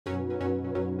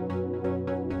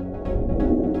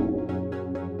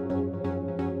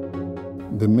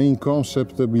The main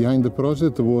concept behind the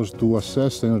project was to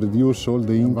assess and reduce all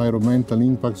the environmental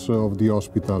impacts of the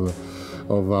hospital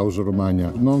of House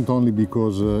Romagna, not only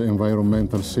because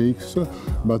environmental sakes,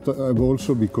 but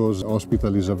also because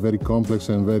hospital is a very complex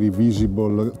and very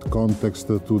visible context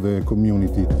to the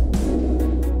community.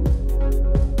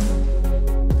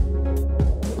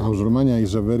 House Romagna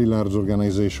is a very large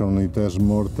organization. It has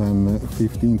more than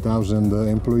 15,000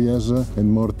 employees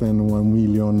and more than 1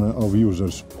 million of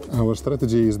users. Our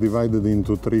strategy is divided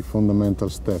into 3 fundamental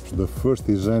steps. The first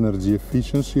is energy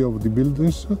efficiency of the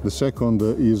buildings. The second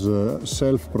is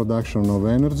self-production of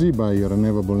energy by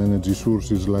renewable energy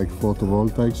sources like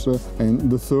photovoltaics. And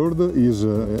the third is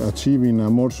achieving a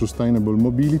more sustainable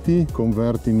mobility,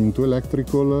 converting into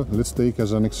electrical. Let's take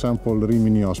as an example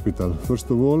Rimini Hospital.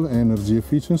 First of all, energy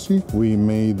efficiency. We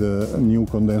made new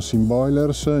condensing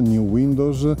boilers, new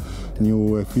windows,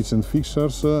 new efficient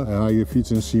fixtures, high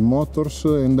efficiency motors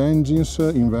and engines,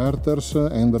 inverters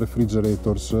and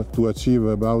refrigerators to achieve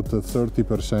about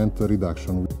 30%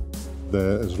 reduction.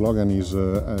 The slogan is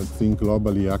think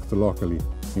globally, act locally.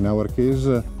 In our case,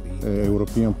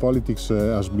 European politics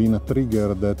has been a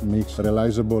trigger that makes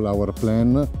realizable our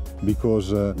plan,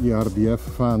 because ERDF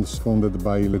funds funded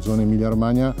by Regione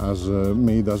Emilia-Romagna has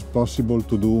made us possible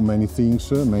to do many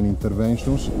things, many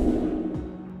interventions.